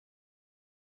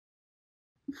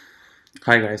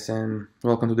Hi guys, and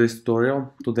welcome to this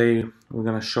tutorial. Today we're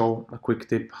gonna show a quick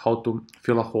tip how to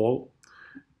fill a hole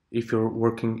if you're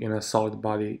working in a solid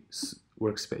body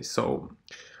workspace. So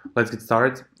let's get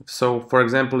started. So for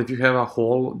example, if you have a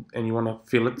hole and you want to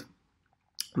fill it,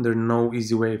 there's no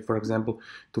easy way, for example,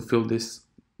 to fill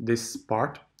this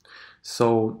part.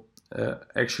 So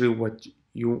actually what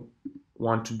you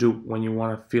want to do when you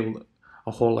want to fill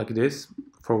a hole like this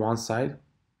for one side,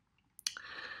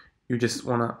 you just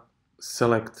want to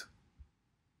select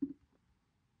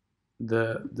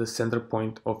the center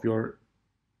point of your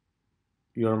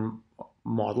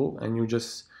model, and you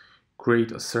just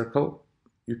create a circle.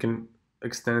 You can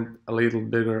extend it a little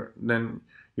bigger than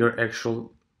your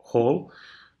actual hole.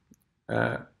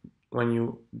 uh, when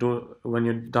you're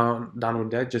done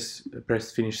with that, just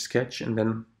press finish sketch, and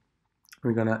then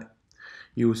we're gonna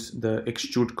use the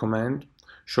extrude command.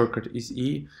 Shortcut is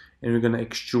E, and we're gonna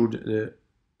extrude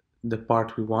the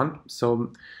part we want.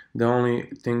 So the only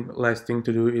last thing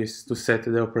to do is to set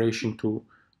the operation to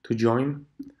join,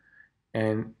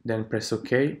 and then press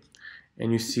OK,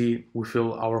 and you see we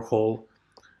fill our hole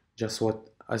just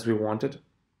as we wanted,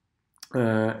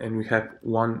 and we have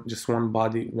just one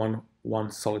body,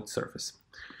 one solid surface.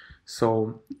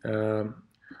 So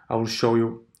I will show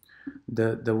you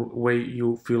the way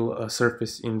you fill a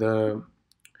surface in the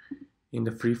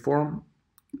freeform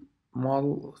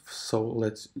model. So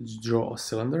let's draw a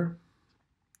cylinder.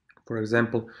 For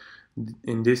example,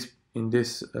 in this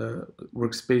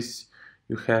workspace,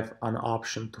 you have an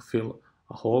option to fill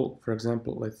a hole. For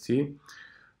example, let's see.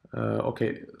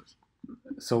 Okay,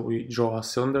 so we draw a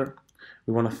cylinder.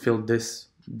 We want to fill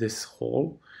this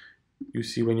hole. You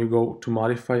see, when you go to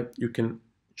modify, you can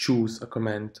choose a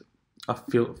command,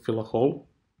 fill a hole,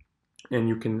 and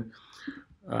you can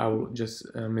I will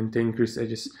just maintain increase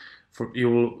edges. For you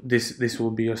will this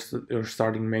will be your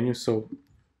starting menu. So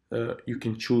you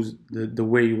can choose the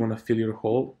way you want to fill your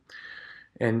hole,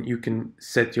 and you can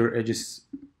set your edges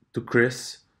to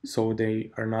crease so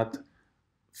they are not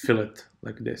fillet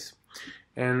like this.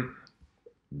 And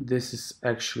this is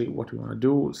actually what we want to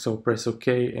do. So press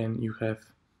OK, and you have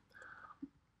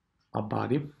a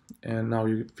body. And now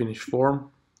you finish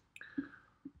form.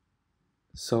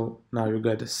 So now you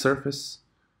got a surface.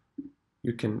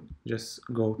 You can just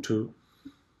go to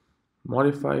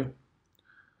modify,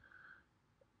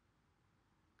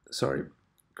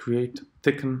 create,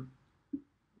 thicken,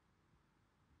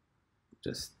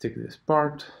 just take this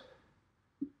part,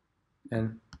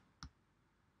 and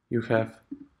you have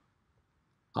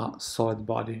a solid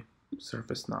body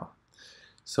surface now.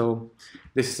 So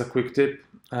this is a quick tip.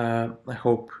 I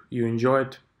hope you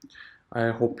enjoyed. I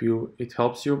hope it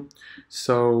helps you.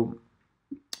 So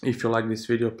if you like this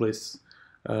video, please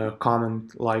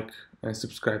comment, like, and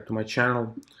subscribe to my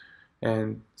channel,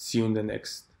 and see you in the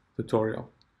next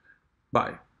tutorial.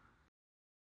 Bye.